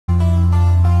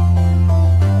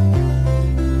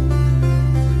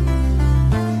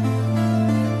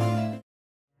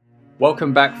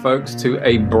Welcome back, folks, to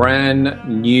a brand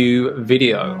new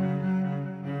video.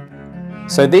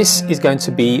 So this is going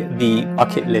to be the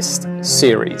bucket list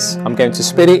series. I'm going to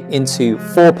split it into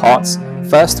 4 parts.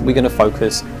 First, we're going to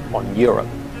focus on Europe.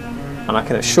 And I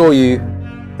can assure you,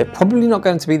 they're probably not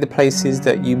going to be the places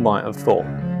that you might have thought.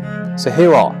 So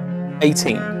here are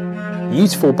 18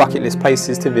 beautiful bucket list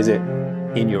places to visit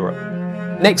in Europe.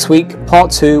 Next week, part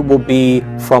 2 will be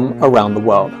from around the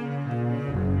world.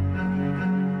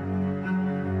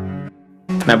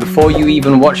 Now, before you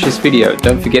even watch this video,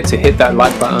 don't forget to hit that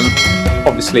like button,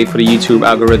 obviously for the YouTube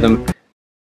algorithm.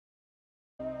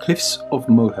 Cliffs of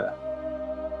Moher.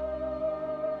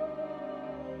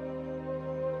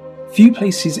 Few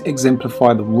places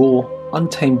exemplify the raw,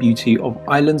 untamed beauty of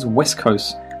Ireland's west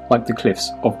coast like the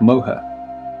Cliffs of Moher.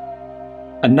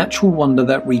 A natural wonder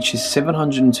that reaches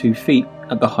 702 feet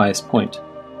at the highest point.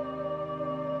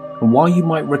 And while you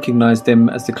might recognise them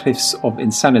as the Cliffs of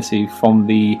Insanity from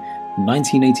the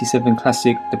 1987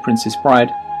 classic The Princess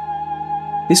Bride,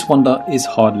 this wonder is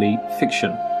hardly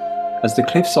fiction, as the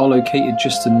cliffs are located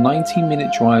just a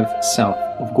 90-minute drive south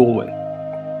of Galway.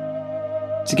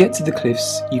 To get to the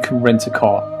cliffs, you can rent a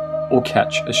car or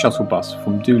catch a shuttle bus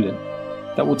from Doolin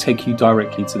that will take you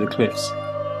directly to the cliffs.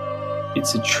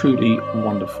 It's a truly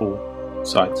wonderful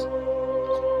sight.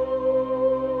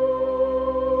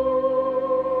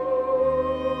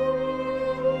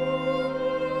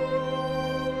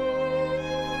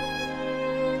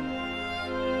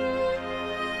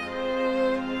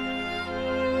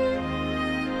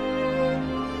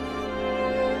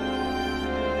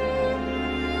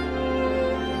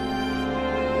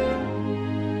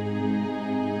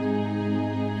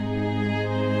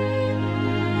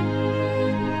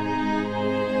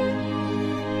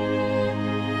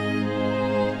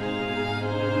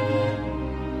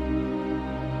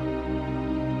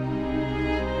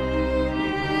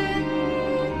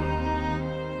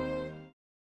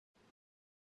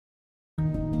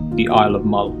 The Isle of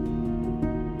Mull.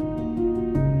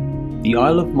 The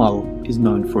Isle of Mull is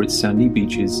known for its sandy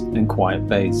beaches and quiet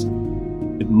bays,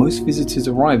 with most visitors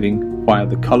arriving via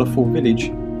the colourful village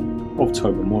of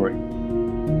Tobermory.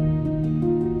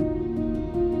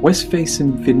 West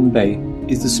facing Vidden Bay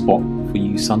is the spot for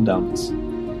you sundowners,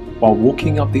 while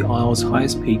walking up the Isle's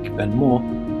highest peak, Ben More,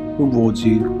 rewards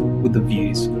you with the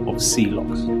views of sea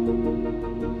lochs.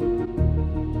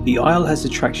 The Isle has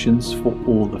attractions for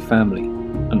all the family,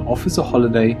 and offers a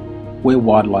holiday where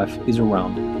wildlife is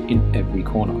around in every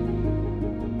corner.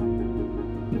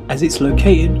 As it's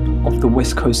located off the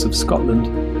west coast of Scotland,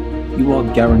 you are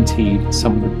guaranteed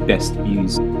some of the best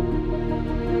views.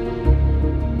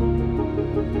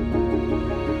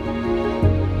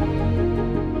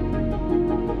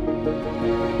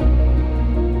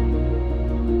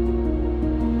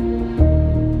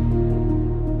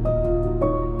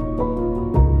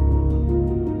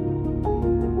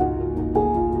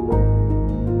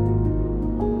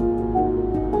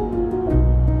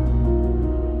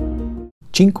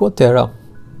 Cinque Terre,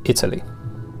 Italy.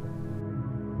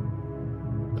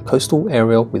 A coastal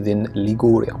area within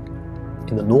Liguria,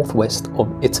 in the northwest of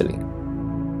Italy.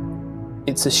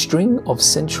 It's a string of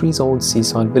centuries-old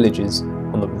seaside villages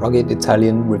on the rugged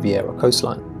Italian Riviera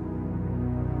coastline.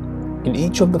 In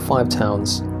each of the 5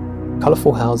 towns,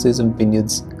 colourful houses and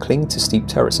vineyards cling to steep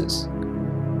terraces.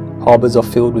 Harbours are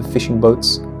filled with fishing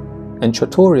boats, and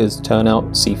trattorias turn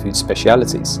out seafood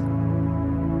specialities,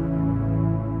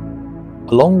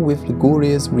 along with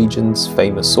Liguria's region's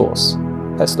famous sauce,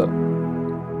 pesto.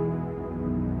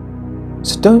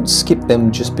 So don't skip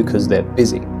them just because they're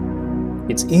busy.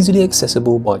 It's easily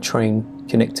accessible by train,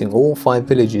 connecting all 5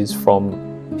 villages from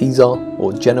Pisa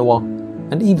or Genoa,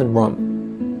 and even Rome.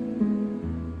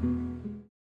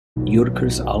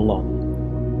 Jurkers Allah.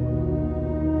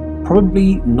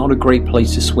 Probably not a great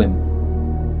place to swim,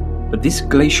 but this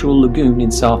glacial lagoon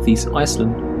in southeast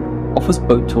Iceland offers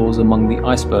boat tours among the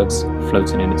icebergs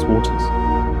floating in its waters.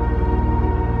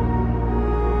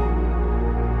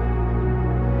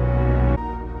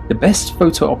 The best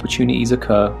photo opportunities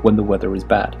occur when the weather is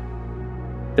bad.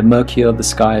 The murkier the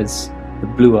skies, the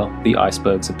bluer the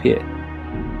icebergs appear.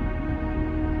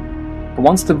 But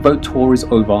once the boat tour is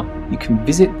over, you can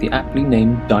visit the aptly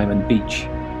named Diamond Beach,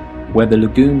 where the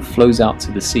lagoon flows out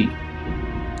to the sea,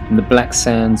 and the black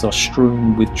sands are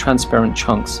strewn with transparent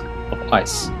chunks of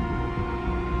ice,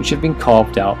 which have been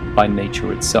carved out by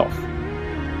nature itself,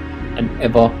 an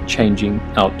ever-changing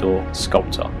outdoor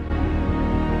sculptor.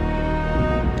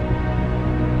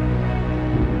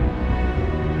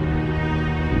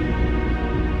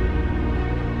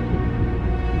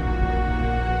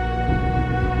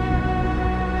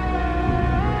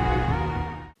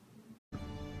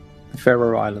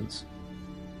 Faroe Islands.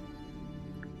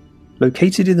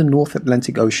 Located in the North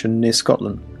Atlantic Ocean near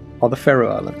Scotland are the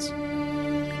Faroe Islands.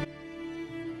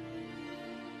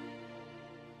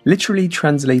 Literally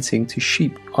translating to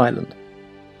Sheep Island,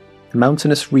 the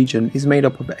mountainous region is made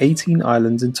up of 18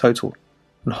 islands in total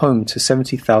and home to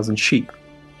 70,000 sheep,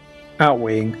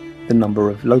 outweighing the number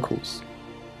of locals.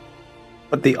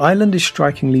 But the island is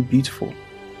strikingly beautiful,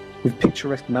 with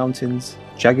picturesque mountains,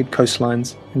 jagged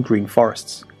coastlines and green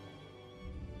forests.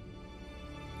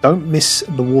 Don't miss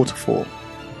the waterfall,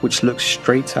 which looks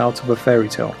straight out of a fairy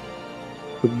tale,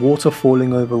 with water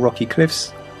falling over rocky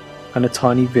cliffs and a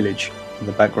tiny village in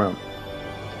the background.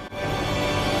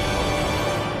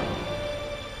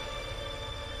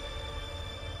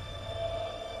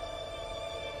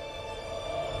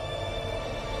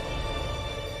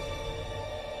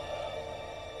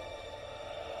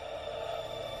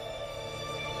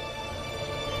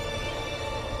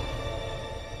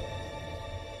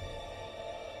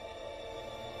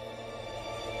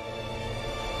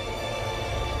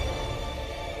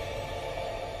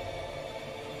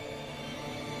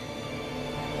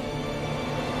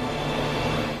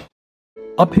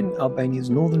 Up in Albania's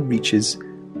northern reaches,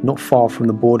 not far from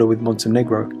the border with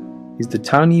Montenegro, is the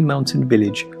tiny mountain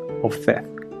village of Theth.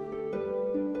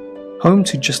 Home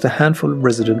to just a handful of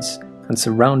residents and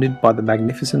surrounded by the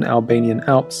magnificent Albanian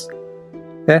Alps,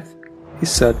 Theth is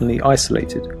certainly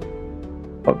isolated,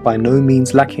 but by no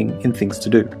means lacking in things to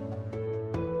do.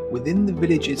 Within the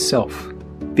village itself,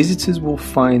 visitors will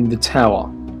find the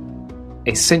tower,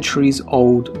 a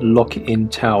centuries-old lock-in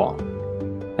tower,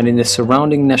 and in the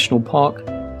surrounding national park,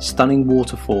 stunning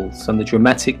waterfalls and the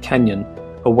dramatic canyon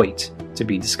await to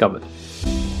be discovered.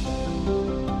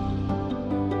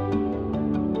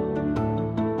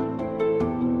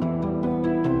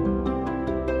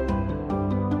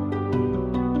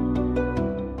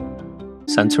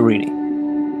 Santorini.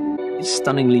 It's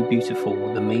stunningly beautiful,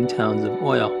 with the main towns of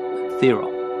Oia and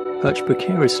Thera perched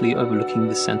precariously overlooking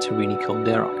the Santorini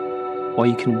caldera, while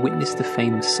you can witness the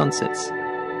famous sunsets.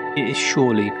 It is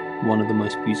surely one of the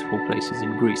most beautiful places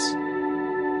in Greece.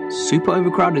 Super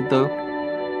overcrowded though,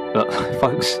 but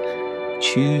folks,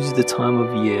 choose the time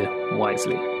of year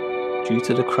wisely, due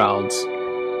to the crowds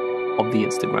of the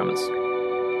Instagrammers.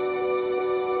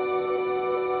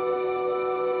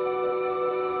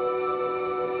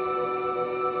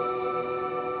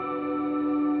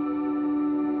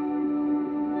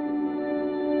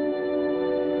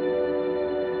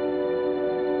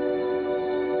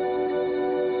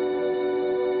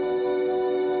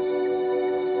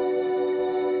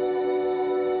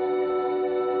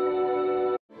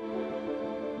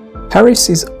 Paris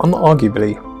is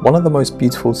unarguably one of the most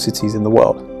beautiful cities in the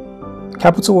world,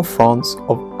 capital of France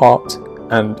of art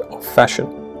and of fashion.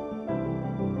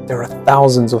 There are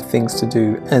thousands of things to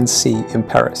do and see in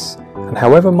Paris, and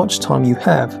however much time you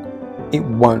have, it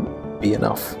won't be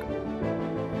enough.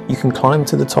 You can climb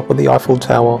to the top of the Eiffel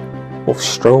Tower, or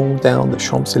stroll down the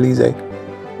Champs-Élysées,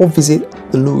 or visit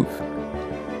the Louvre.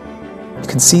 You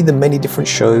can see the many different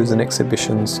shows and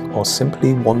exhibitions, or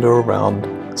simply wander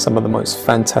around some of the most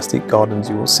fantastic gardens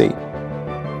you will see.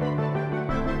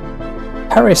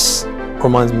 Paris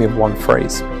reminds me of one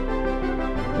phrase: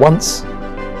 once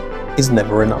is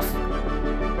never enough.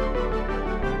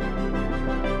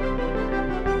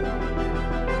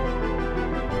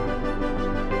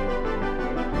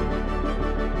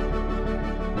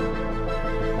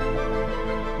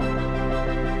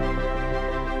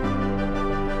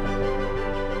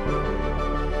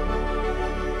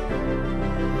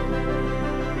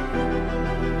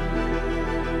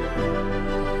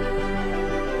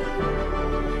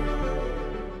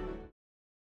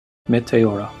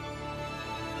 Meteora.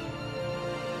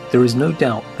 There is no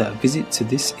doubt that a visit to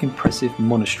this impressive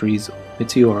monasteries of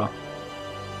Meteora,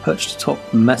 perched atop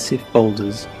massive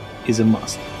boulders, is a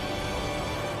must.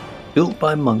 Built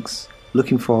by monks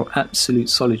looking for absolute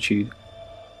solitude,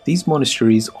 these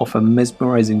monasteries offer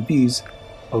mesmerizing views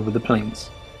over the plains.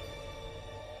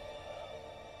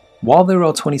 While there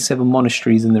are 27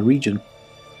 monasteries in the region,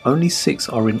 only 6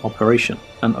 are in operation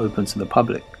and open to the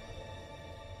public.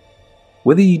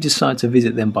 Whether you decide to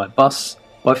visit them by bus,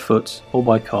 by foot or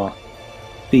by car,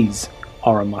 these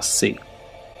are a must-see.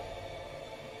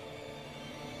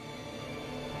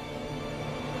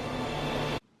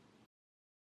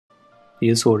 The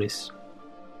Azores.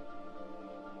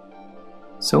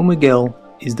 São Miguel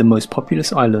is the most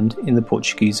populous island in the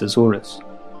Portuguese Azores,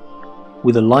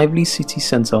 with a lively city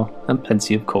centre and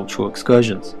plenty of cultural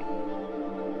excursions.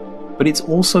 But it's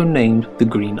also named the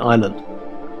Green Island,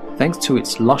 thanks to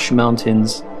its lush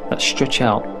mountains that stretch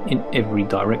out in every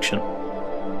direction.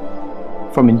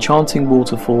 From enchanting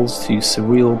waterfalls to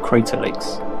surreal crater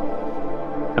lakes,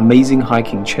 amazing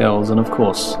hiking trails, and of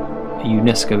course, a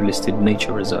UNESCO-listed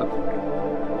nature reserve.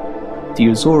 The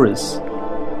Azores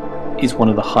is one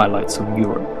of the highlights of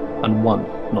Europe, and one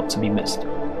not to be missed.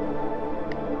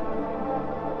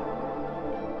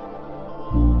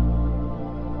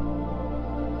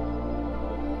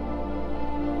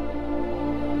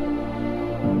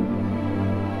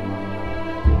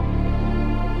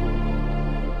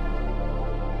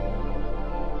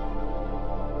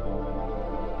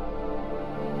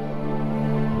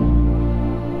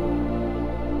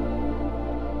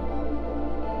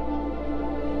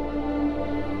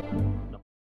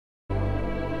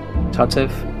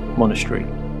 Tatev Monastery.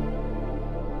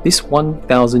 This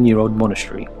 1,000-year-old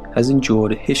monastery has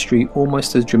endured a history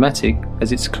almost as dramatic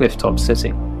as its clifftop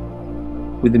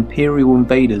setting, with imperial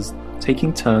invaders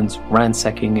taking turns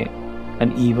ransacking it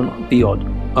and even the odd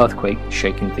earthquake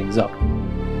shaking things up.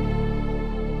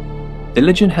 The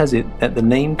legend has it that the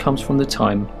name comes from the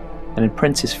time an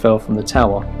apprentice fell from the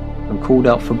tower and called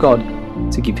out for God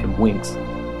to give him wings.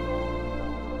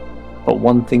 But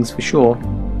one thing's for sure,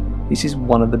 this is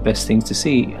one of the best things to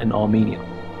see in Armenia.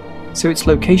 So its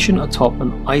location atop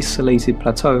an isolated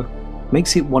plateau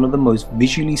makes it one of the most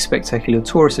visually spectacular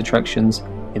tourist attractions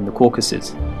in the Caucasus.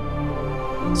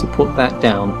 So put that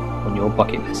down on your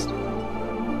bucket list.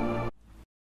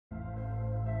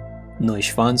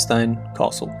 Neuschwanstein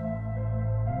Castle.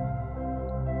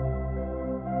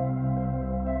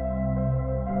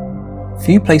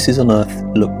 Few places on earth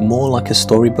look more like a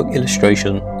storybook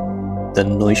illustration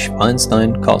than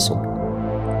Neuschwanstein Castle.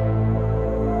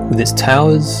 With its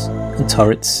towers and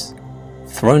turrets,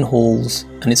 throne halls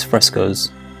and its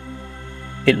frescoes,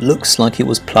 it looks like it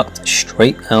was plucked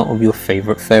straight out of your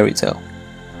favourite fairy tale.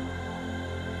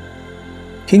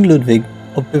 King Ludwig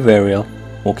of Bavaria,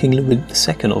 or King Ludwig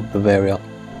II of Bavaria,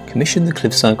 commissioned the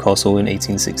cliffside castle in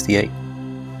 1868.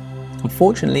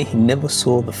 Unfortunately, he never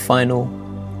saw the final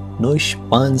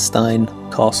Neuschwanstein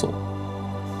Castle.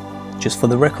 Just for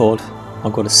the record, I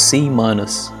got a C-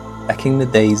 back in the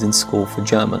days in school for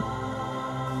German,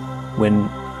 when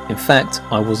in fact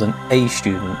I was an A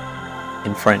student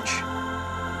in French.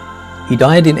 He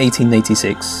died in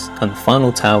 1886 and the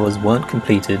final towers weren't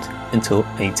completed until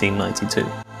 1892.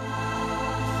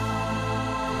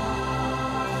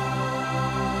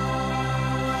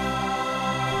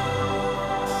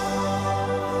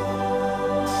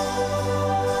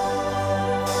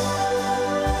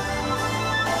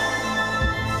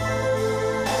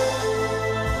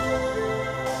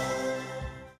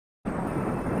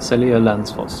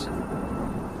 Selja-Landsfoss.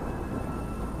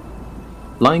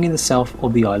 Lying in the south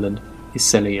of the island is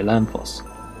Selja-Landsfoss,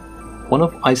 one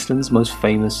of Iceland's most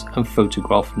famous and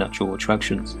photographed natural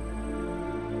attractions.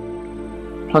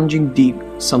 Plunging deep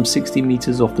some 60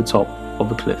 meters off the top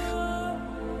of a cliff,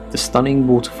 the stunning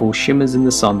waterfall shimmers in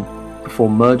the sun before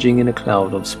merging in a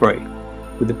cloud of spray,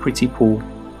 with a pretty pool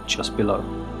just below.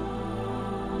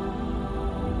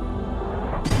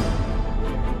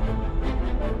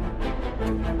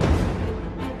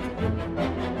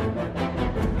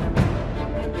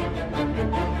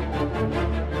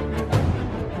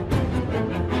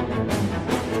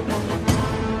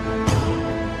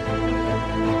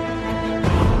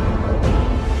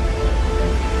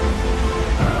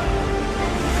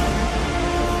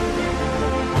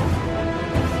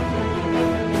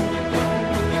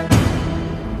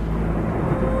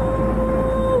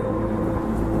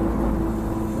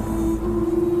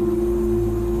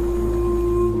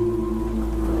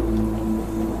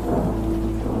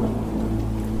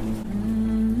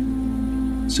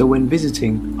 So when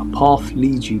visiting, a path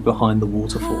leads you behind the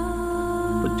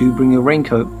waterfall, but do bring a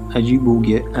raincoat as you will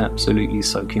get absolutely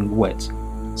soaking wet,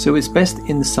 so it's best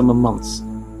in the summer months.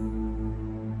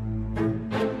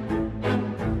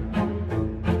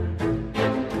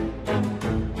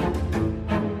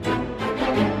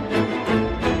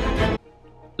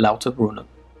 Lauterbrunnen.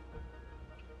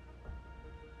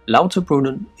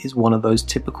 Lauterbrunnen is one of those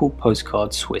typical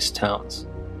postcard Swiss towns.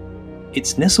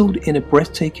 It's nestled in a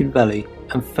breathtaking valley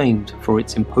and famed for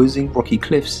its imposing rocky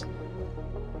cliffs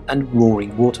and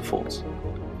roaring waterfalls,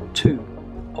 two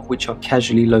of which are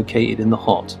casually located in the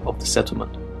heart of the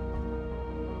settlement.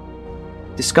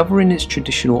 Discovering its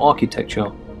traditional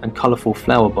architecture and colourful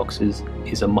flower boxes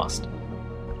is a must,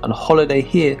 and a holiday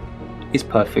here is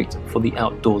perfect for the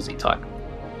outdoorsy type,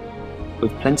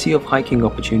 with plenty of hiking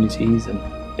opportunities and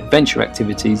adventure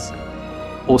activities,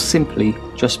 or simply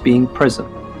just being present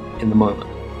in the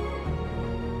moment.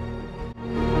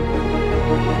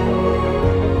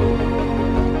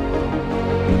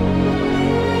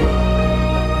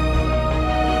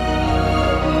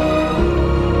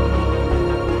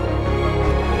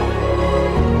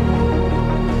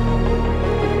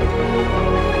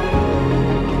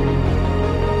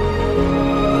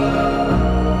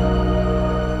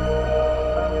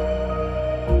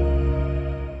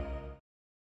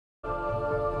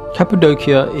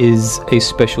 Cappadocia is a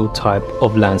special type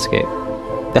of landscape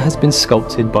that has been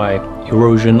sculpted by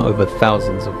erosion over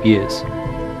thousands of years,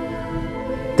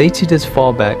 dated as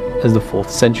far back as the 4th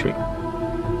century.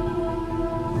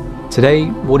 Today,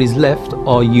 what is left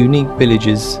are unique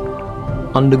villages,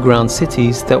 underground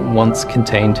cities that once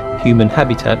contained human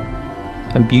habitat,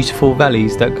 and beautiful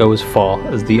valleys that go as far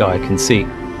as the eye can see.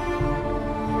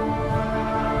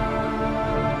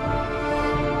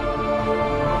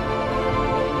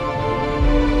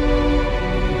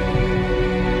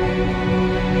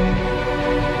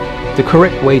 The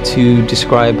correct way to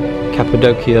describe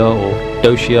Cappadocia or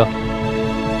Docia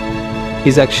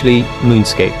is actually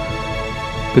moonscape,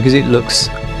 because it looks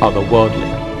otherworldly.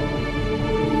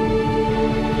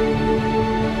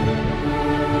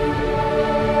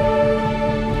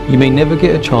 You may never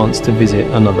get a chance to visit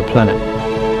another planet,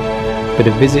 but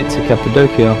a visit to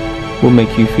Cappadocia will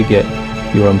make you forget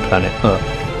your own planet Earth.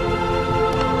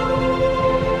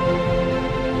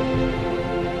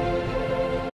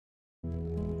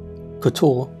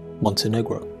 Kotor,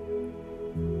 Montenegro.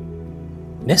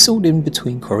 Nestled in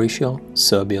between Croatia,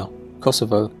 Serbia,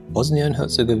 Kosovo, Bosnia and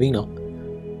Herzegovina,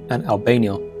 and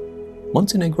Albania,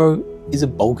 Montenegro is a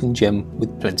Balkan gem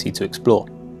with plenty to explore.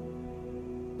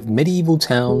 With medieval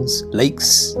towns,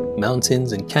 lakes,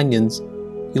 mountains and canyons,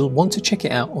 you'll want to check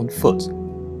it out on foot,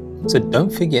 so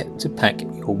don't forget to pack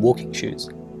your walking shoes.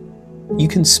 You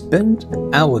can spend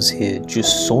hours here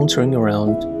just sauntering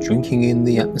around, drinking in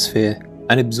the atmosphere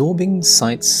and absorbing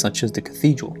sights such as the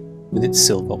cathedral with its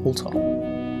silver altar.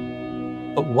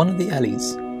 But one of the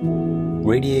alleys,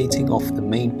 radiating off the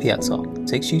main piazza,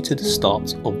 takes you to the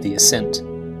start of the ascent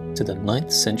to the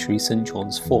 9th century St.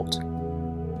 John's Fort.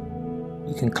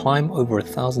 You can climb over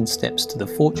 1,000 steps to the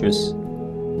fortress,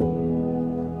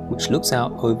 which looks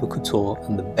out over Kotor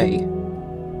and the bay.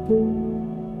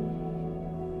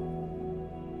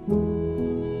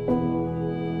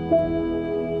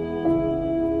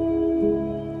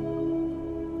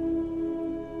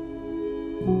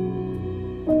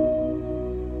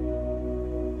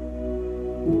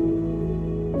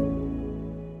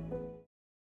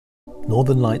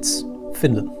 Northern Lights,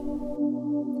 Finland.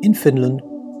 In Finland,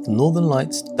 the Northern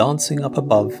Lights dancing up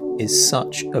above is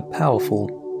such a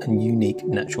powerful and unique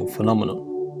natural phenomenon.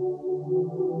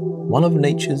 One of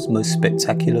nature's most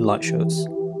spectacular light shows.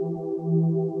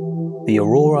 The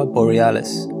Aurora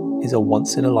Borealis is a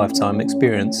once-in-a-lifetime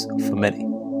experience for many.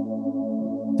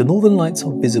 The Northern Lights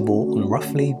are visible on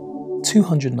roughly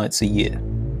 200 nights a year,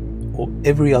 or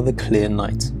every other clear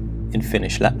night in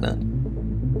Finnish Lapland.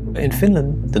 But in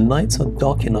Finland, the nights are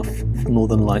dark enough for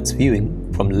Northern Lights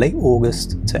viewing from late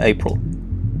August to April.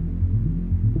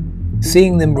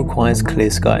 Seeing them requires clear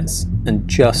skies and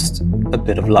just a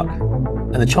bit of luck,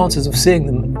 and the chances of seeing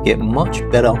them get much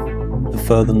better the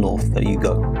further north that you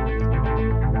go.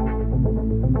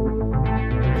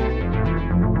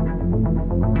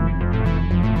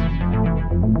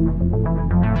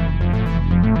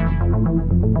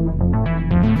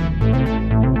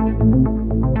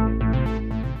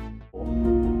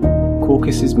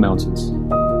 Caucasus Mountains.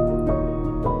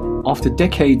 After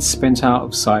decades spent out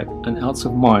of sight and out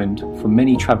of mind for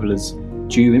many travellers,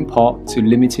 due in part to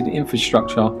limited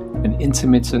infrastructure and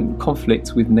intermittent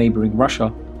conflict with neighbouring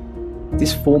Russia,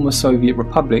 this former Soviet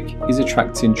republic is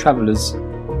attracting travellers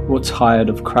who are tired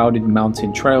of crowded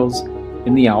mountain trails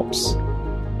in the Alps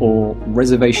or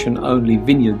reservation-only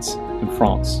vineyards in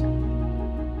France.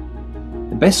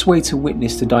 The best way to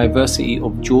witness the diversity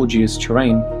of Georgia's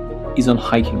terrain is on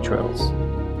hiking trails,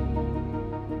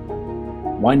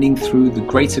 winding through the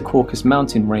Greater Caucasus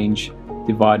mountain range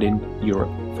dividing Europe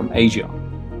from Asia.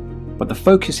 But the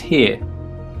focus here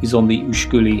is on the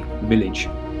Ushguli village,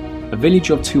 a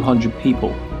village of 200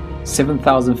 people,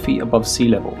 7,000 feet above sea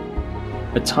level,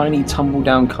 a tiny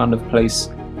tumble-down kind of place,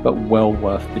 but well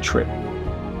worth the trip.